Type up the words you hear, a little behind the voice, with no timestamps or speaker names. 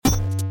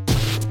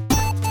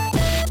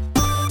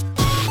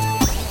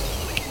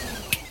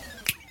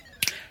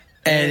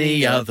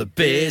Any other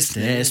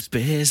business,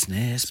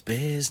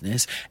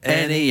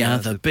 any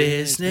other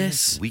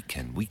business.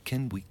 Weekend.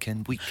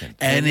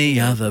 Any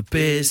other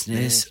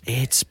business,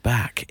 it's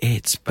back.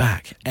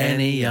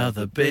 Any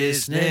other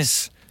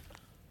business.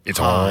 It's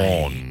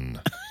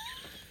on.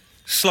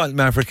 Slight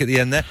maverick at the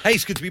end there. Hey,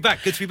 it's good to be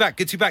back.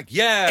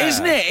 Yeah.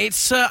 Isn't it?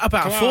 It's about a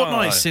Come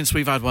fortnight on. since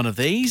we've had one of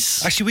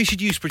these. Actually, we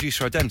should use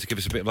producer Adam to give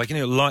us a bit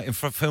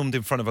of filmed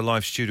in front of a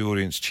live studio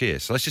audience.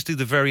 Cheers. So let's just do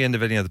the very end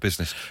of Any Other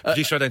Business.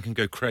 Producer Adam can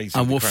go crazy.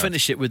 And with we'll the crowd.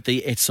 finish it with the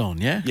It's On,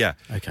 yeah? Yeah.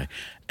 Okay.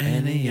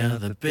 Any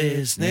other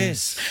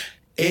business,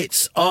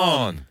 it's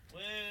on.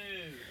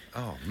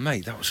 Oh,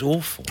 mate, that was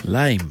awful.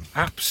 Lame.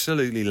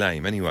 Absolutely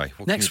lame. Anyway.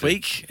 What Next can you do?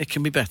 week, it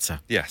can be better.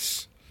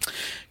 Yes.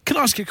 Can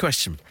I ask you a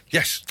question?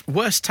 Yes.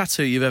 Worst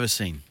tattoo you've ever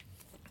seen?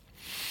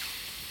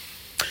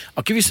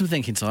 I'll give you some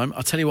thinking time.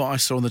 I'll tell you what I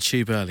saw on the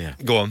tube earlier.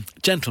 Go on.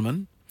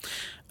 Gentleman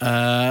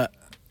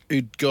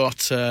who'd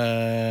got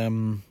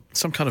some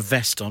kind of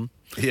vest on,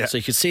 Yeah. so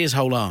you could see his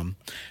whole arm.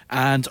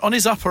 And on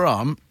his upper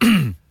arm,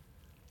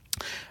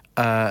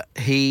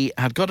 he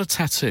had got a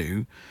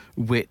tattoo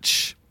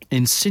which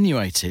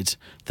insinuated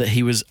that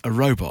he was a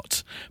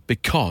robot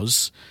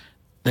because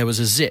there was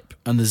a zip,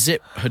 and the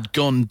zip had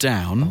gone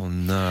down. Oh,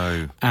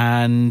 no.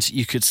 And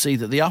you could see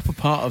that the upper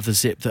part of the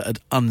zip that had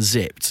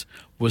unzipped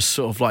was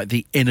sort of like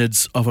the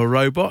innards of a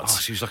robot. Oh, so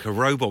he was like a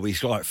robot, but he's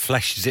got like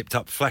zipped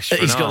up flesh for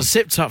He's an got arm.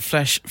 zipped up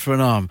flesh for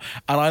an arm.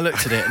 And I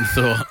looked at it and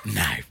thought,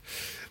 no.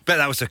 Bet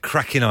that was a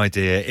cracking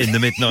idea in the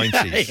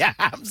mid-90s. Yeah,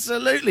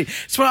 absolutely.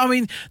 So, I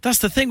mean, that's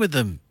the thing with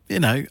them.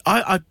 You know,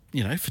 I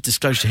for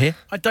disclosure here,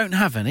 I don't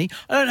have any.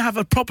 I don't have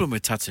a problem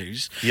with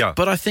tattoos. Yeah.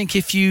 But I think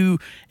if you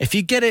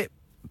get it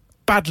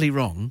badly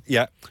wrong,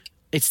 Yeah.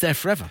 it's there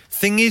forever.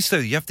 Thing is, though,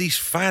 you have these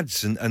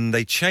fads and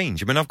they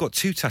change. I mean, I've got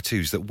 2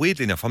 tattoos that,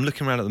 weirdly enough, I'm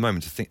looking around at the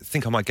moment to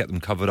think I might get them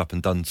covered up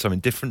and done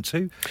something different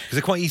to, because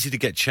they're quite easy to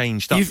get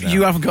changed up now.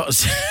 You haven't got a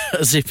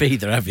zip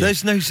either, have you?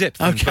 There's no zip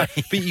thing, Okay.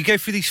 but you go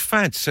through these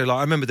fads. So, like,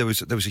 I remember there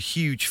was a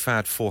huge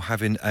fad for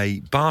having a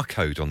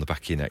barcode on the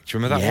back of your neck. Do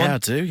you remember that one? Yeah, I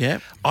do, yeah.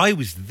 I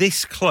was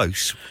this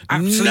close.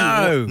 Absolutely.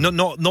 No.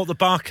 Not the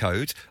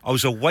barcode. I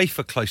was a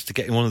wafer close to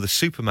getting one of the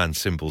Superman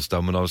symbols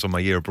done when I was on my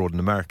year abroad in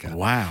America.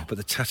 Wow. But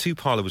the tattoo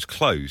parlour was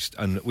closed,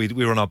 and we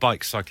were on our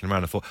bikes cycling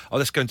around and thought, oh,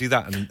 let's go and do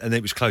that. And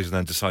it was closed, and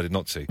then decided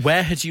not to.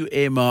 Where had you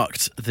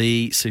earmarked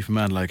the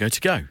Superman logo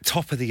to go?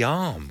 Top of the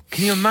arm.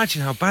 Can you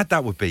imagine how bad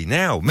that would be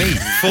now? Me,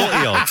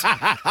 40-odd.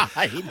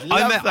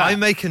 I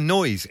make a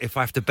noise if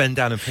I have to bend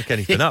down and pick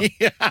anything up.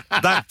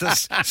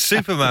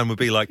 Superman would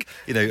be like,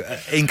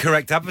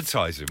 incorrect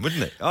advertising,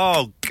 wouldn't it?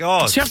 Oh,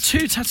 God. So you have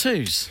 2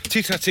 tattoos?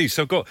 2 tattoos.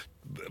 So I've got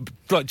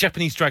like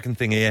Japanese dragon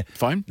thing here.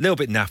 Fine. A little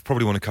bit naff,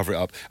 probably want to cover it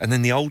up. And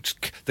then the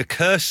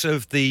curse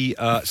of the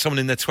someone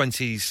in their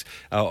 20s,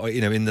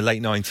 in the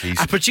late 90s.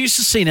 Our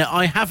producer's seen it,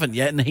 I haven't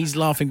yet, and he's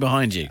laughing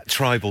behind you.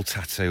 Tribal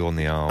tattoo on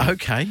the arm.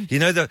 Okay. You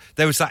know,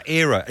 there was that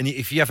era, and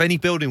if you have any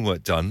building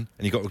work done,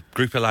 and you've got a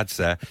group of lads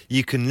there,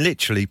 you can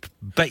literally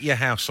bet your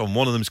house on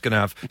one of them's going to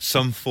have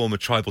some form of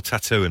tribal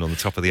tattooing on the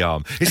top of the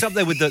arm. It's up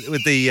there with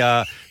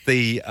the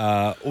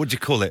what do you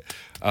call it?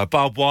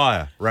 Barbed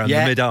wire around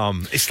the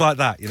mid-arm. It's like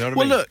that, you know what I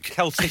mean? Well, look.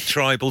 Celtic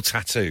tribal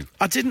tattoo.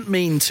 I didn't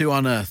mean to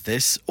unearth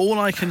this. All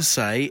I can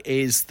say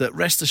is that,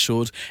 rest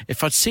assured,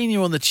 if I'd seen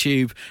you on the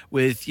tube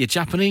with your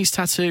Japanese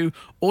tattoo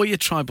or your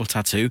tribal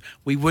tattoo,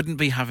 we wouldn't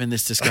be having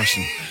this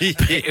discussion.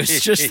 But it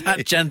was just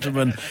that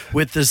gentleman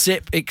with the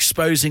zip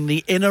exposing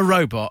the inner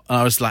robot, and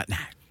I was like, no.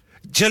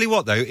 Tell you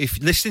what, though, if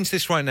listening to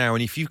this right now,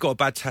 and if you've got a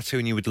bad tattoo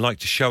and you would like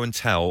to show and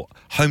tell,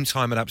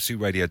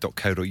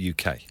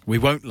 hometime@absoluteradio.co.uk. We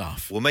won't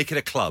laugh. We'll make it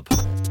a club.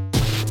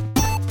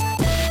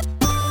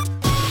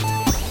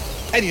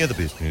 Any other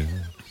business?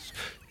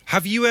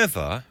 Have you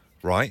ever,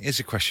 right, here's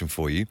a question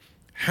for you.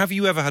 Have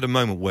you ever had a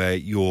moment where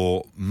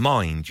your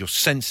mind, your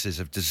senses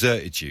have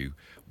deserted you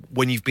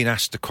when you've been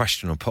asked a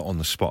question or put on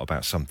the spot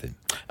about something?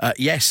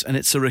 Yes, and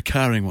it's a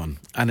recurring one,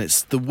 and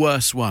it's the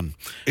worst one.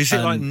 Is it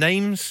like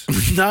names?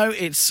 No,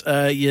 it's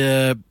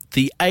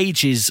the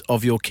ages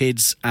of your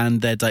kids and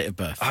their date of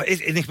birth.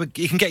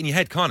 It can get in your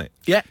head, can't it?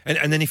 Yeah.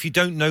 And then if you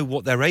don't know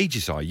what their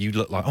ages are, you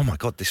look like, oh my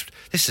God, this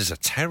is a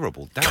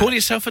terrible dad. Call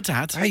yourself a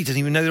dad. Hey, he doesn't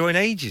even know their own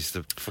ages,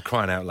 for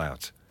crying out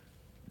loud.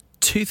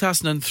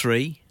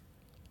 2003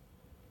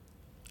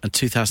 and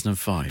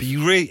 2005. But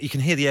you can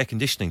hear the air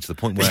conditioning to the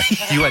point where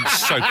you went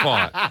so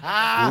quiet.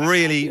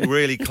 Really,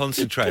 really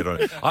concentrated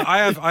on it.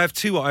 I have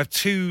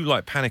two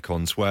like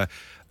panic-ons where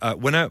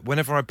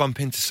whenever I bump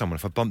into someone,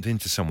 if I bumped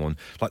into someone,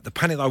 like the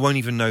panic that I won't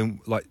even know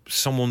like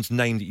someone's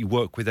name that you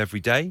work with every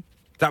day,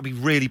 that'd be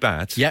really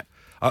bad. Yep.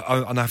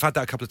 And I've had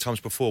that a couple of times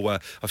before where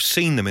I've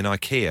seen them in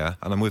IKEA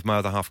and I'm with my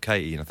other half,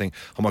 Katie, and I think,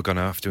 oh my God,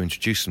 I have to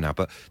introduce them now.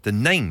 But the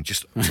name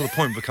just to the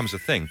point becomes a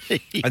thing.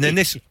 And then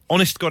this,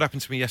 honest to God,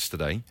 happened to me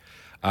yesterday.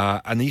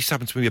 And it used to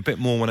happen to me a bit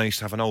more when I used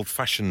to have an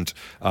old-fashioned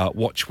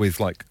watch with,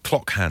 like,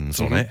 clock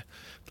hands on it.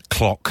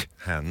 Clock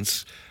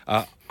hands.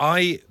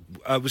 I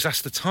was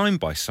asked the time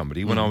by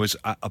somebody when I was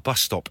at a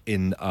bus stop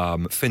in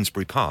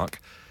Finsbury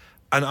Park,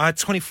 and I had a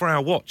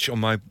 24-hour watch on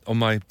my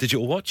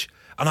digital watch,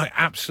 and I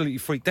absolutely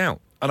freaked out.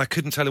 and I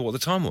couldn't tell her what the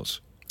time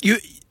was.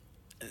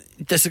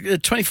 There's a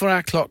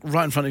 24-hour clock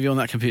right in front of you on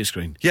that computer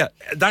screen. Yeah,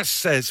 that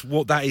says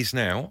what that is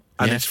now,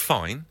 and it's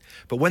fine.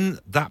 But when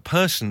that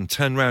person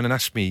turned around and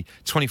asked me,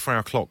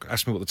 24-hour clock,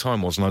 asked me what the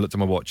time was, and I looked at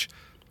my watch,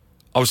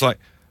 I was like,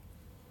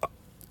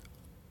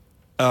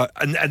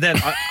 and then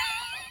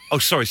oh,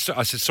 sorry.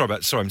 I said, sorry,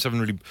 I'm having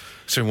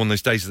one of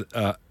those days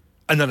that,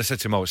 and then I said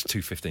to him, it's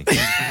 2:15.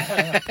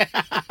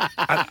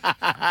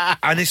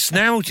 and it's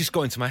now just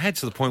got into my head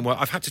to the point where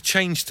I've had to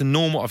change to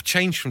normal. I've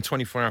changed from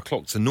 24-hour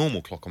clock to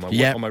normal clock on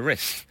my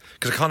wrist,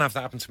 because I can't have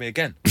that happen to me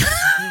again.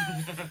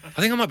 I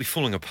think I might be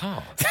falling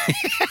apart.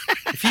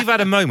 If you've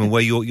had a moment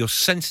where your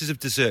senses have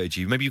deserted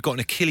you, maybe you've got an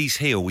Achilles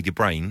heel with your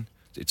brain,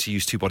 to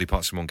use two body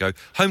parts in one go,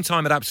 home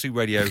time at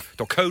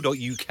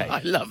absoluteradio.co.uk.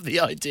 I love the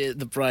idea of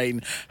the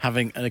brain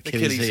having an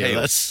Achilles heel.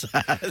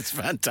 That's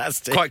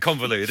fantastic. Quite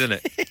convoluted,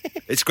 isn't it?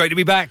 It's great to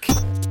be back.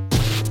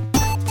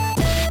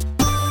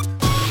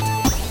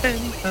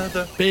 Any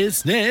other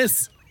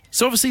business?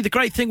 So obviously the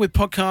great thing with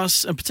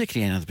podcasts, and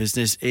particularly any other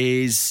business,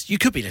 is you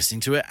could be listening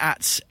to it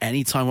at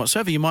any time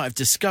whatsoever. You might have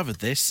discovered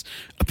this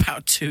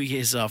about 2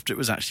 years after it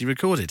was actually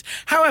recorded.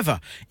 However,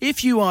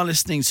 if you are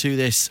listening to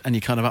this and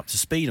you're kind of up to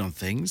speed on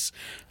things,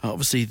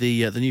 obviously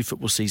the new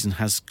football season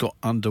has got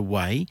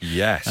underway.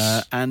 Yes.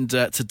 And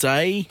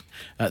today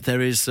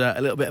there is a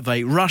little bit of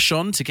a rush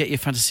on to get your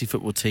fantasy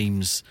football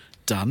teams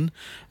done.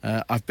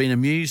 I've been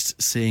amused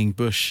seeing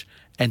Bush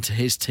enter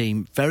his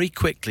team very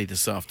quickly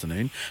this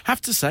afternoon.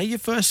 Have to say, your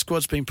first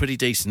squad's been pretty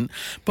decent,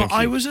 but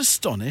I was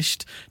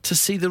astonished to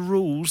see the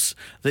rules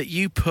that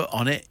you put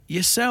on it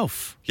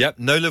yourself. Yep,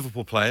 no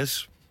Liverpool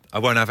players. I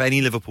won't have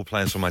any Liverpool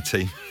players on my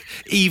team,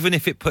 even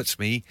if it puts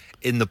me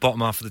in the bottom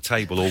half of the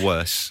table or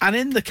worse. And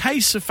in the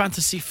case of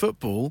fantasy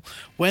football,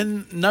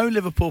 when no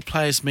Liverpool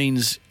players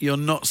means you're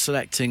not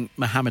selecting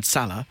Mohamed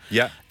Salah,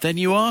 then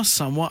you are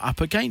somewhat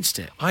up against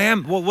it. I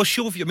am. What's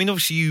your view? I mean,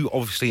 obviously you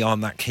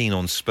aren't that keen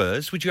on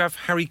Spurs. Would you have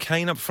Harry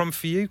Kane up front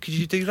for you? Could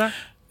you do that?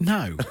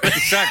 No.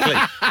 Exactly.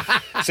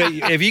 So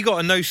have you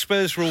got a no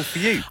Spurs rule for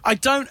you? I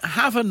don't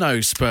have a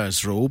no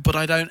Spurs rule, but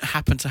I don't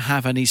happen to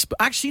have any...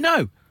 Actually,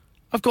 no.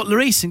 I've got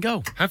Lloris in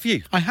goal. Have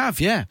you? I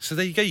have, yeah. So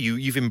there you go.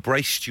 You've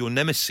embraced your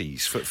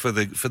nemesis for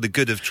the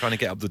good of trying to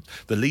get up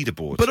the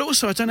leaderboard. But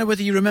also, I don't know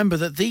whether you remember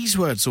that these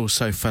words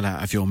also fell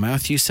out of your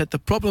mouth. You said the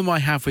problem I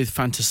have with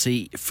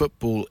fantasy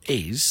football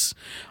is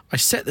I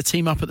set the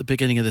team up at the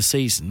beginning of the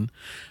season,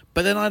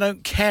 but then I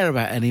don't care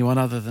about anyone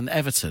other than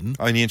Everton.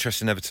 Only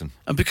interest in Everton.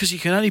 And because you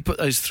can only put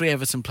those 3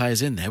 Everton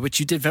players in there, which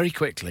you did very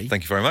quickly.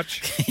 Thank you very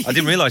much. I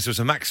didn't realise there was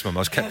a maximum.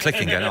 I was kept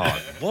clicking going,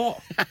 what?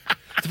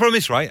 The problem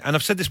is, right, and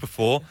I've said this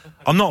before,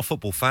 I'm not a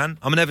football fan,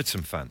 I'm an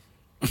Everton fan.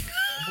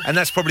 And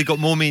that's probably got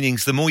more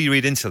meanings. The more you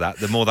read into that,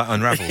 the more that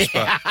unravels.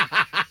 But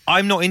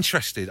I'm not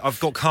interested. I've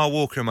got Kyle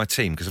Walker in my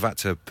team because I've had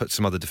to put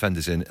some other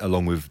defenders in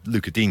along with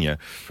Luca Digne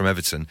from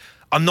Everton.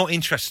 I'm not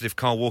interested if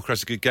Kyle Walker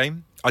has a good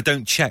game. I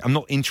don't check. I'm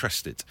not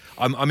interested.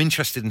 I'm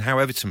interested in how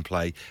Everton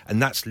play,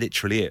 and that's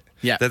literally it.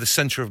 Yeah. They're the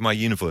centre of my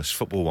universe,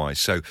 football-wise.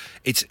 So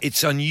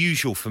it's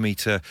unusual for me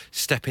to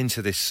step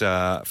into this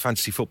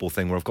fantasy football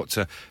thing where I've got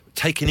to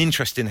take an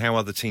interest in how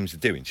other teams are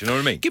doing. Do you know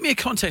what I mean? Give me a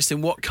context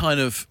in what kind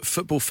of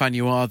football fan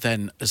you are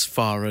then as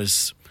far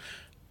as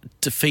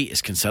defeat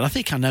is concerned. I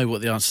think I know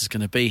what the answer is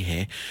going to be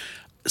here.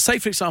 Say,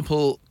 for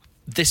example,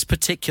 this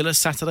particular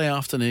Saturday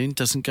afternoon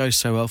doesn't go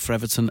so well for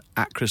Everton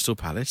at Crystal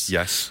Palace.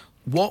 Yes.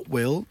 What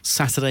will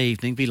Saturday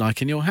evening be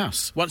like in your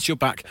house once you're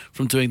back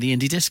from doing the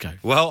indie disco?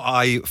 Well,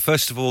 I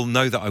first of all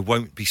know that I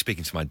won't be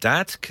speaking to my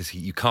dad because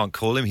you can't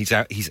call him. He's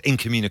out. He's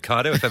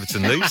incommunicado if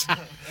Everton lose.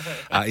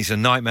 He's a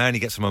nightmare and he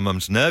gets on my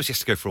mum's nerves. He has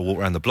to go for a walk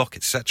around the block,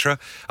 etc.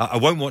 I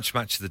won't watch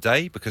Match of the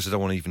Day because I don't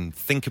want to even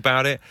think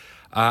about it.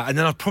 And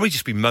then I'll probably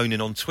just be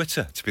moaning on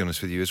Twitter, to be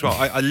honest with you, as well.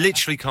 I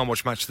literally can't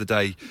watch Match of the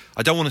Day.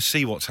 I don't want to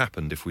see what's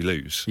happened if we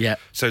lose. Yeah.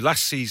 So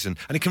last season,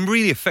 and it can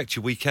really affect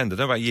your weekend. I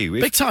don't know about you.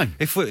 Big time.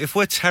 If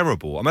we're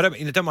terrible, I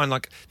mean, I don't mind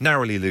like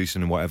narrowly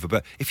losing and whatever,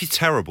 but if you're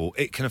terrible,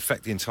 it can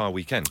affect the entire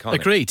weekend, can't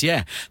it? Agreed,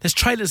 yeah. There's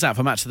trailers out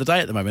for Match of the Day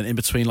at the moment in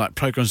between like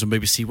programmes on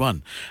BBC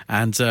One.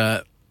 And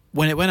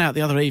when it went out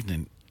the other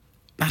evening,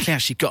 Natalie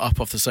actually got up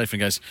off the sofa and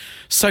goes,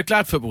 "So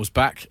glad football's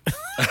back."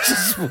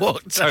 Just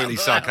walked totally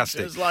sarcastic.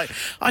 It was like,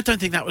 I don't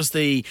think that was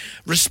the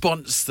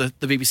response that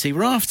the BBC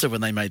were after when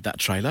they made that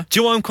trailer. Do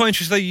you know what I'm quite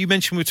interested though? You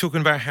mentioned we were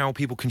talking about how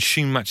people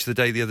consume Match of the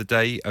Day the other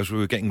day as we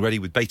were getting ready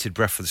with bated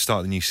breath for the start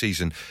of the new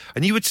season.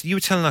 And you were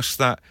telling us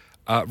that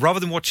rather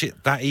than watch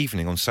it that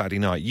evening on Saturday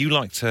night, you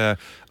like to,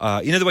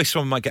 you know the way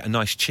someone might get a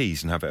nice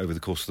cheese and have it over the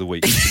course of the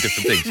week for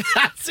different things?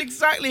 That's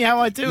exactly how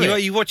I do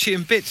it. You watch it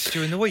in bits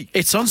during the week?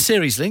 It's on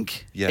Series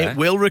Link. Yeah. It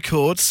will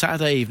record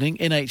Saturday evening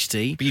in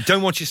HD. But you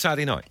don't watch it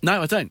Saturday night?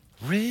 No, I don't.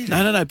 Really?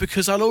 No,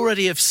 because I'll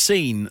already have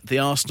seen the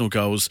Arsenal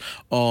goals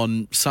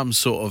on some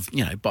sort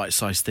of,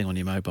 bite-sized thing on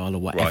your mobile or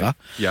whatever.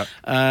 Right.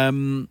 Yeah.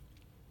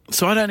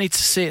 So I don't need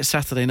to see it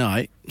Saturday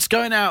night. It's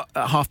going out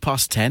at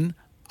 10:30.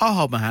 I'll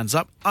hold my hands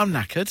up. I'm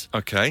knackered.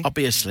 Okay. I'll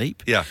be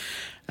asleep. Yeah.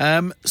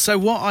 So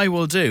what I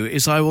will do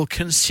is I will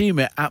consume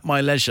it at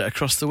my leisure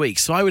across the week.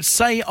 So I would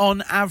say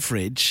on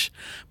average,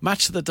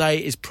 Match of the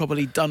Day is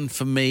probably done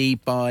for me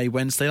by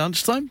Wednesday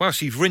lunchtime. Well,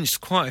 so you've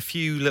rinsed quite a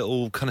few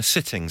little kind of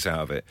sittings out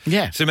of it.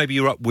 Yeah. So maybe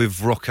you're up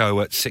with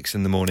Rocco at 6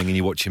 in the morning and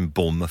you're watching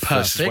Bournemouth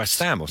versus West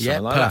Ham or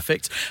something like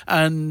perfect.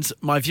 And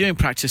my viewing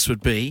practice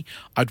would be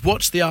I'd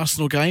watch the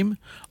Arsenal game,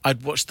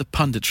 I'd watch the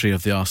punditry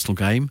of the Arsenal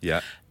game.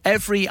 Yeah.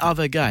 Every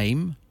other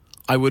game,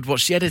 I would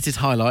watch the edited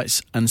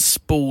highlights and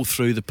spool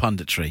through the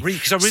punditry. Really?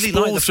 Because I really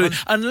like the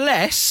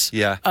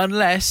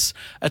unless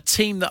a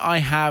team that I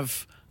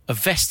have a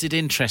vested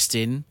interest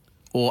in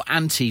or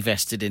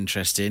anti-vested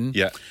interest in,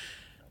 Yeah.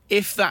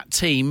 if that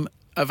team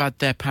have had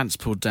their pants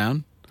pulled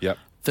down, Yeah.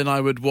 then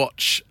I would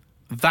watch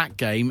that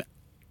game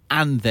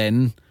and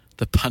then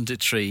the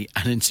punditry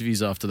and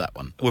interviews after that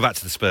one. We're back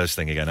to the Spurs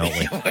thing again, aren't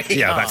we? Back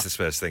to the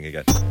Spurs thing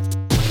again.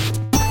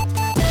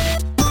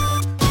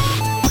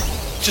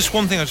 Just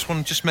one thing I just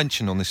want to just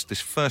mention on this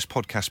first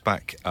podcast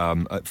back,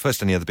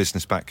 first Any Other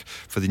Business back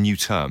for the new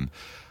term.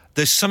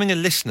 There's something a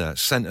listener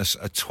sent us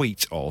a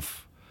tweet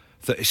of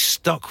that is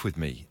stuck with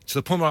me to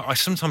the point where I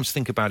sometimes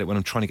think about it when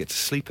I'm trying to get to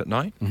sleep at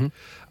night. Mm-hmm.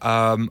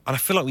 And I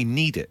feel like we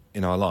need it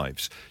in our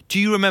lives. Do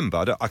you remember,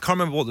 I can't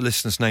remember what the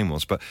listener's name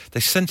was, but they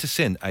sent us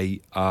in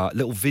a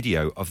little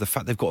video of the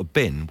fact they've got a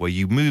bin where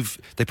you move,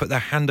 they put their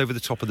hand over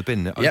the top of the bin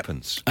and it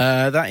opens.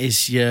 That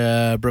is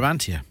your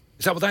Brabantia.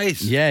 Is that what that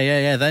is?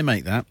 Yeah, they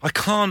make that. I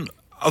can't,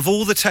 of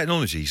all the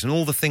technologies and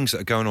all the things that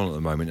are going on at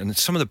the moment and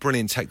some of the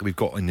brilliant tech that we've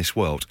got in this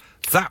world,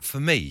 that for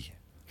me,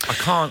 I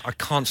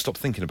can't stop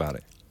thinking about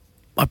it.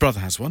 My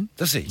brother has one.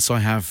 Does he? So I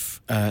have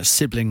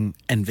sibling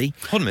envy.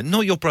 Hold on a minute,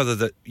 not your brother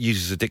that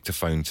uses a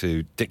dictaphone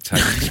to dictate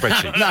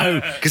spreadsheets. No.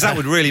 Because that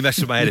would really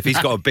mess with my head if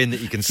he's got a bin that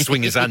he can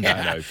swing his hand out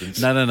and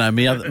opens. No.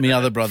 Me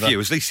other brother.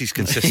 Phew, at least he's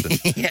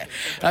consistent. Yeah.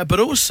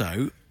 But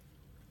also,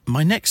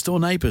 my next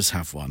door neighbours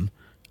have one.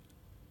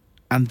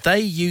 And they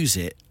use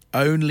it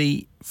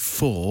only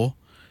for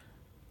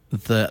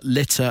the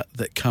litter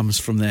that comes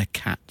from their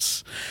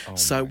cats.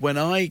 So when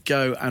I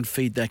go and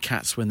feed their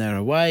cats when they're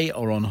away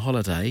or on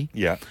holiday,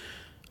 Yeah.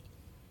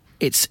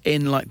 it's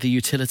in like the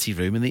utility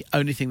room, and the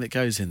only thing that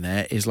goes in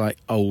there is like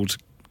old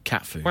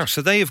cat food. Wow,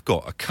 so they have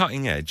got a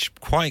cutting edge,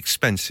 quite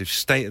expensive,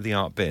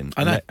 state-of-the-art bin.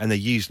 I know. And they're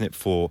using it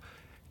for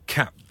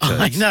cat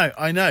I turds.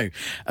 know.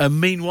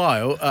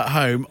 Meanwhile, at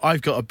home,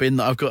 I've got a bin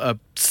that I've got a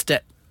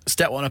step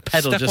on a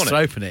pedal Step just on to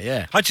it. open it,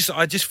 yeah. I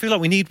just feel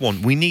like we need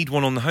one. We need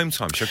one on the Home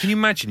Time show. Can you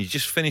imagine? You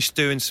just finished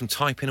doing some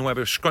typing or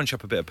whatever, scrunch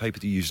up a bit of paper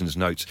that you're using as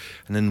notes,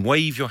 and then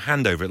wave your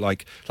hand over it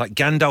like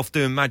Gandalf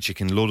doing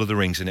magic in Lord of the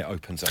Rings, and it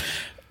opens up.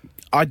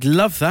 I'd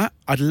love that.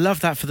 I'd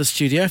love that for the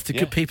studio. If the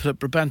good people at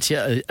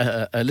Brabantia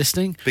are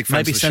listening, Big fans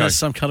maybe of the send show. us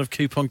some kind of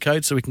coupon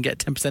code so we can get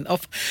 10%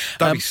 off.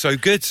 That'd be so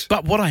good.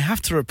 But what I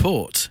have to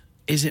report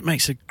is it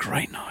makes a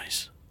great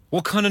noise.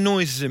 What kind of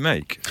noise does it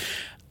make?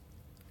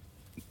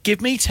 Give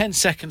me 10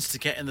 seconds to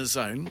get in the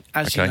zone.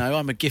 As you Okay. know,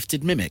 I'm a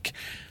gifted mimic.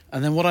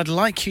 And then what I'd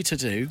like you to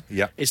do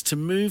is to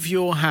move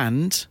your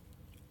hand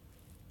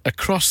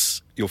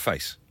across Your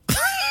face.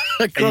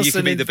 across you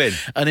can be the bin.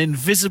 an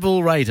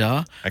invisible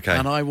radar, Okay.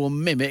 and I will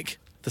mimic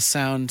the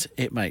sound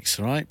it makes,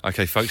 all right?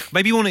 Okay, folks.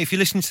 Maybe you want to, if you're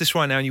listening to this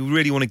right now and you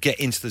really want to get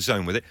into the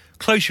zone with it,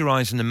 close your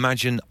eyes and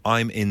imagine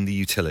I'm in the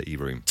utility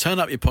room. Turn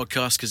up your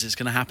podcast because it's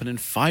going to happen in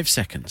 5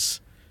 seconds.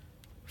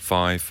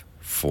 5,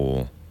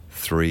 4,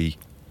 3,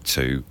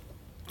 2.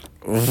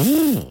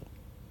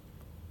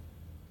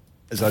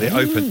 Is that it?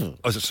 Open.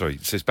 Oh, sorry.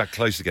 So it's back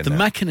closed again The now.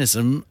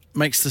 mechanism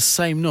makes the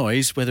same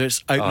noise whether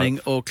it's opening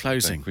or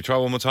closing. Can we try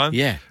one more time?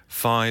 Yeah.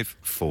 5,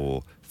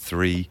 4,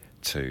 3,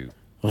 2.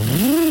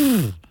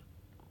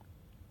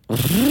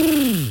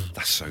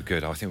 That's so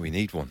good. I think we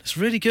need one. It's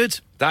really good.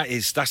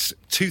 That's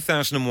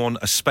 2001: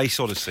 A Space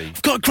Odyssey.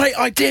 I've got a great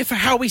idea for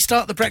how we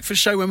start the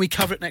breakfast show when we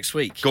cover it next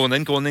week. Go on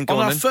then. On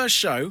our first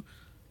show,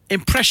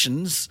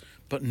 impressions,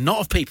 but not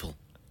of people.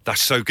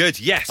 That's so good.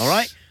 Yes. All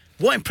right?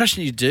 What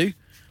impression you do,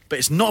 but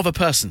it's not of a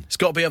person. It's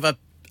got to be of a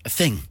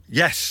thing.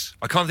 Yes.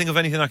 I can't think of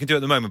anything I can do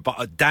at the moment,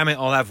 but damn it,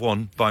 I'll have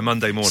one by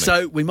Monday morning.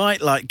 So we might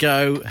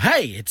go,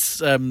 hey, it's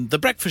the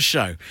breakfast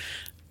show.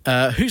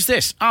 Who's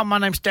this? Oh, my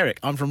name's Derek.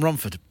 I'm from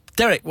Romford.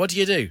 Derek, what do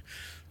you do?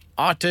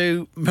 I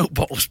do milk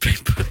bottles being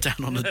put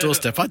down on the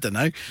doorstep. I don't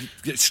know.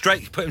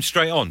 Put him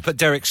straight on. Put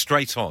Derek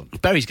straight on.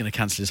 Barry's going to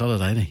cancel his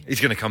holiday, isn't he?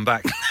 He's going to come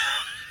back.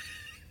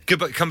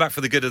 Come back for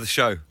the good of the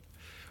show.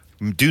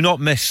 Do not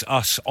miss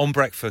us on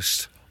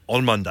breakfast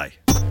on Monday.